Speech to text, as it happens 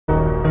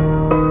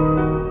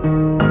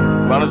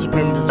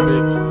VonTheSupreme this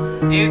bitch.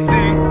 It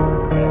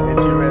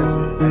Reggie.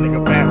 That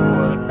nigga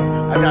backwood.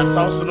 I got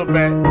sauce in the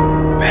back.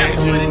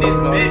 Backwood in this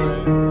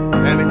bitch.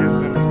 That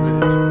nigga's in this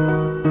bitch.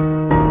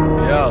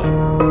 Yo.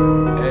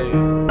 Hey.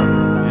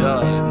 Yo,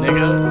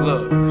 nigga,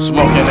 look.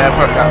 Smoking that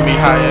perk got me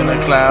high in the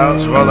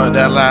clouds. Roll up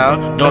that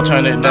loud, don't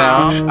turn it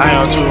down. I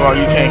am too raw,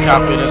 you can't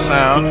copy the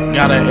sound.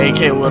 Got an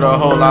AK with a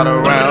whole lot of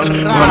rounds.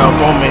 Run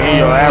up on me and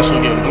your ass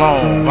will get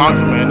blown. Von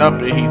coming up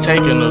and he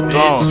taking the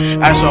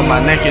throne. Ice on my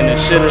neck and this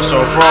shit is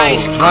so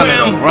froze.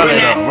 Run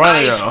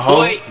it up,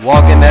 ho.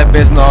 Walking that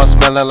bitch, no, I'm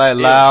smelling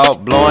like loud.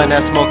 Blowing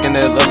that smoke and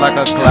it look like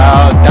a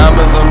cloud.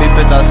 Diamonds on me,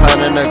 bitch, I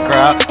sound in the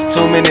crowd.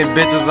 Too many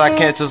bitches, I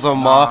can't choose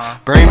them all.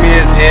 Bring me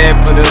his head,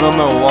 put it on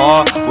the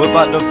wall. Whip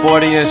out the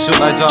 40 and shoot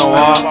like John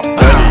Wall.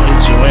 Dirty,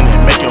 hit you in it,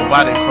 make your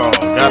body crawl.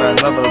 Got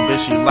another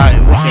bitch, she like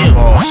licking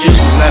ball. She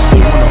nasty,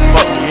 wanna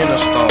fuck me in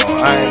the stall.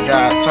 I ain't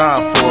got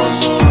time for a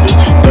little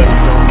bitch. Dirty,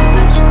 dirty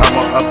bitch,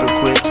 I'ma up it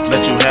quick.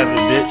 Let you have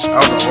it, bitch.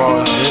 I'm the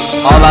rawest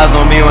bitch. All eyes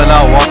on me when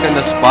I walk in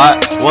the spot.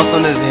 What's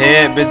on his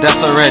head, bitch,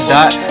 that's a red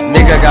dot.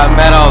 Nigga got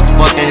mad, I was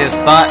fucking his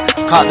thought.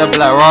 Caught the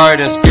black Rari,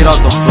 then speed off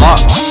the block.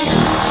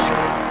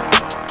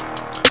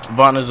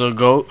 Von is a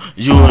goat,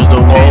 you is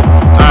the woe.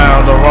 I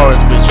am the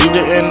rawest bitch, you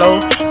didn't know.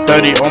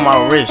 30 on my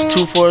wrist,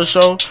 2 for a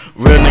show.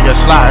 Real nigga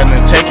sliding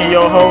and taking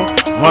your hoe.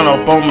 Run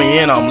up on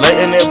me and I'm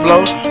letting it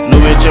blow. New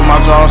bitch in my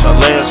jaws, I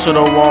lay it to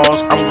the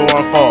walls. I'm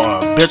going far,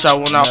 bitch, I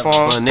will not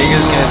fall. When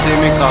niggas can't see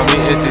me, call me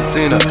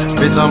Cena.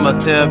 Bitch, I'ma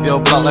tear up your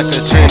block like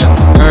Katrina.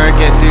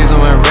 Hurricane season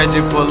when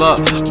Reggie pull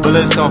up.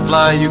 Bullets come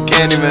flying, you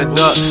can't even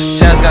duck.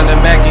 Chance got the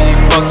Mac and he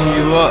fucking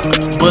you up.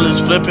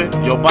 Bullets flipping,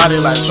 your body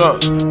like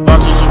trucks.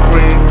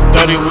 VonTheSupreme,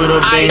 30 with a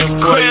beam.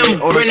 40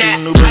 older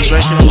shit, new bitch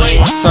drinking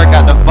away. Turk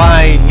out the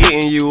fire, he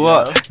heating you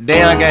up.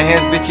 Damn, I got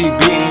hands, bitch, he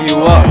beating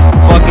you up.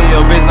 Fucking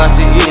your bitch, now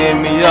she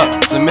eating me up.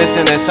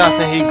 Submission and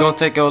shots and he gon'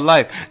 take your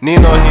life.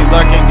 Nino, he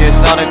lurking, get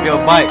shot up your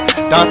bike.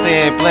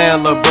 Dante ain't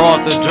playing, lil' bro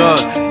off the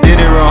drugs. Did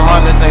it real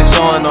heartless, ain't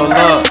showing no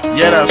love.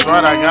 Yeah, that's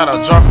right, I got a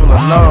jar full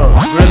of love.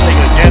 Real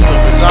nigga gangster,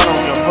 bitch, I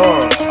don't give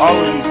hugs. All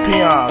of these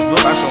peons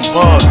look like some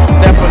bugs.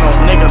 Stepping on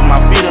niggas,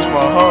 my feet is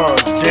for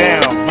hugs.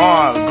 Damn,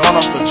 Von, gone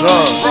off the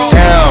drugs.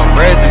 Damn,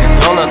 Reggie,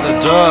 gone off the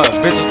drugs.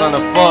 Bitches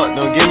tryna fuck,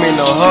 don't give me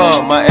no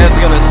hug. My ass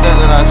gonna set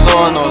that I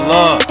showing no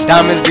love.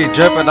 Diamonds be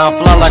dripping, I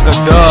fly like a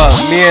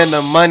dove. Me and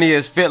the money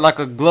is fit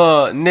like a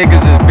glove. Niggas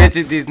is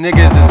bitches, these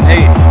niggas is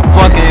hate.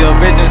 Fucking your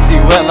bitch and she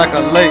wet like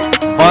a lake.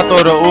 Von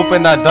throw the oop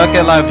and I dunk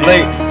it like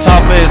Blake.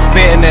 Chopper is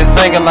spitting and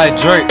singing like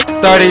Drake.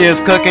 30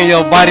 is cooking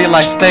your body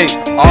like steak.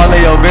 All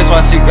of your bitch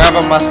while she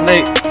grabbing my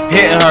snake.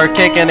 Hitting her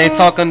cake and they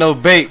talking no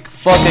bake.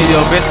 Fucking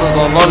your bitch was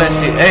alone and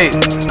she ate.